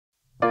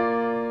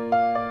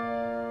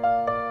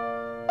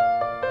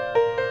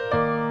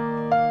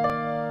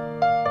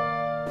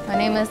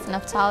name is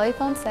Naftali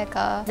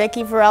Fonseca.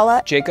 Vicky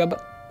Varela.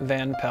 Jacob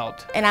Van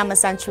Pelt. And I'm a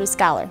Century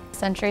Scholar.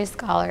 Century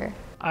Scholar.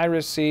 I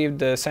received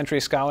the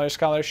Century Scholar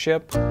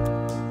Scholarship.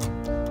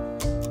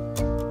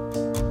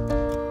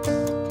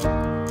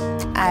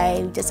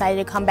 I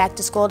decided to come back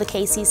to school to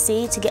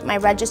KCC to get my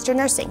registered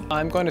nursing.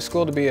 I'm going to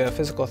school to be a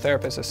physical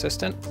therapist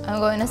assistant. I'm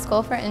going to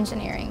school for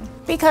engineering.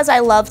 Because I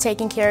love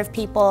taking care of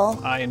people.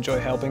 I enjoy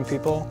helping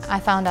people. I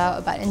found out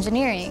about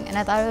engineering and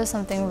I thought it was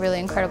something really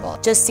incredible.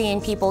 Just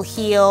seeing people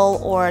heal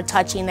or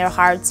touching their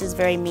hearts is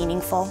very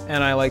meaningful.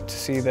 And I like to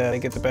see that they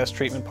get the best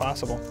treatment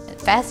possible.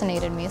 It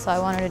fascinated me, so I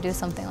wanted to do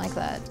something like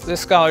that.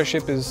 This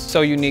scholarship is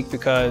so unique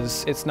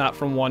because it's not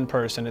from one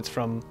person, it's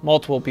from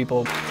multiple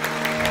people.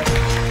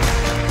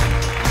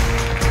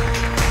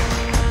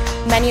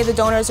 Many of the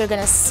donors are going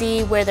to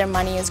see where their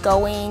money is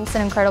going. It's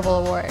an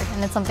incredible award,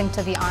 and it's something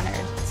to be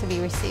honored to be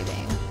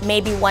receiving.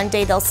 Maybe one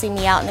day they'll see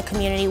me out in the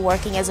community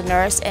working as a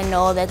nurse and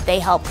know that they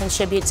help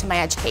contribute to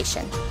my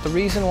education. The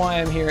reason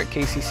why I'm here at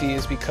KCC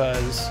is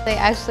because they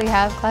actually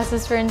have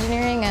classes for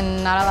engineering,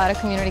 and not a lot of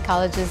community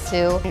colleges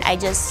do. And I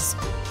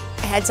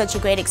had such a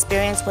great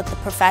experience with the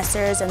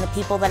professors and the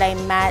people that I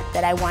met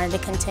that I wanted to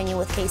continue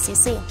with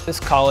KCC. This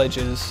college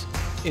is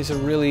a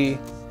really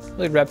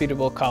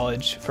reputable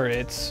college for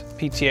its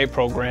PTA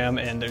program,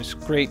 and there's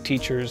great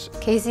teachers.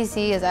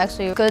 KCC is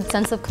actually a good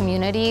sense of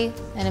community,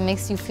 and it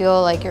makes you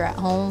feel like you're at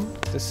home.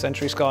 This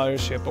Century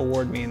Scholarship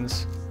Award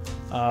means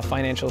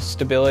financial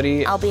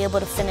stability. I'll be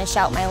able to finish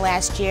out my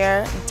last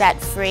year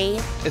debt-free.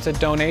 It's a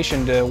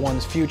donation to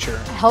one's future.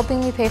 Helping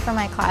me pay for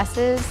my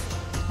classes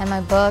and my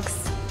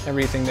books.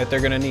 Everything that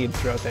they're going to need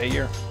throughout that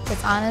year.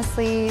 It's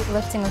honestly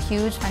lifting a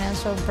huge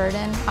financial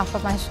burden off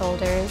of my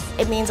shoulders.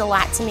 It means a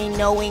lot to me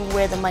knowing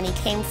where the money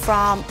came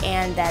from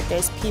and that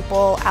there's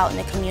people out in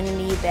the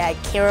community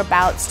that care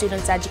about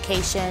students'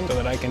 education. So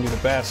that I can do the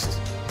best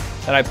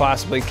that I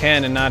possibly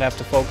can and not have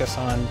to focus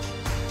on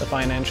the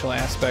financial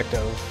aspect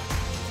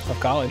of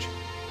college.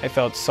 I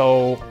felt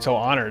so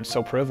honored,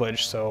 so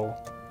privileged, so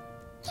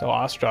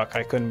awestruck.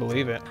 I couldn't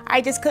believe it. I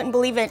just couldn't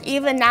believe it.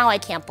 Even now I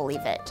can't believe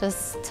it.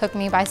 Just took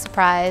me by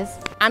surprise.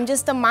 I'm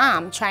just a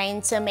mom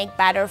trying to make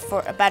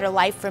a better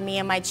life for me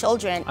and my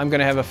children. I'm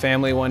going to have a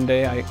family one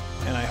day,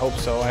 and I hope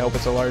so. I hope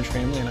it's a large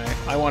family, and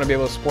I want to be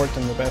able to support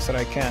them the best that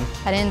I can.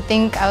 I didn't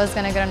think I was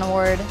going to get an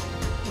award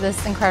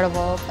this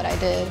incredible, but I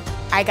did.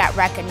 I got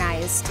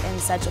recognized in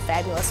such a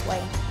fabulous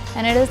way.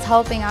 And it is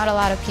helping out a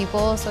lot of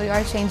people, so you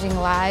are changing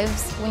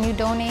lives when you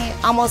donate.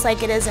 Almost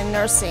like it is in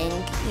nursing,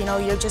 you know,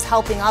 you're just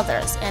helping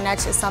others, and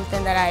that's just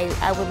something that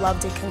I would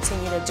love to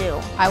continue to do.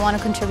 I want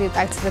to contribute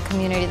back to the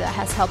community that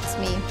has helped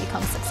me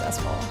become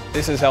successful.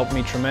 This has helped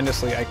me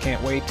tremendously. I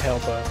can't wait to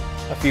help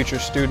a future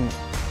student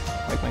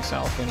like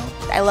myself, you know.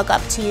 I look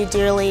up to you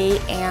dearly,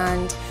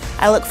 and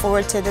I look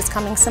forward to this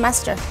coming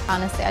semester.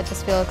 Honestly, I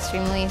just feel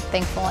extremely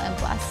thankful and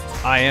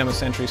blessed. I am a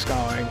Century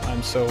Scholar.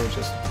 I'm so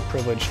just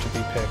privileged to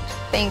be picked.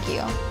 Thank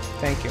you.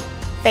 Thank you.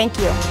 Thank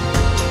you.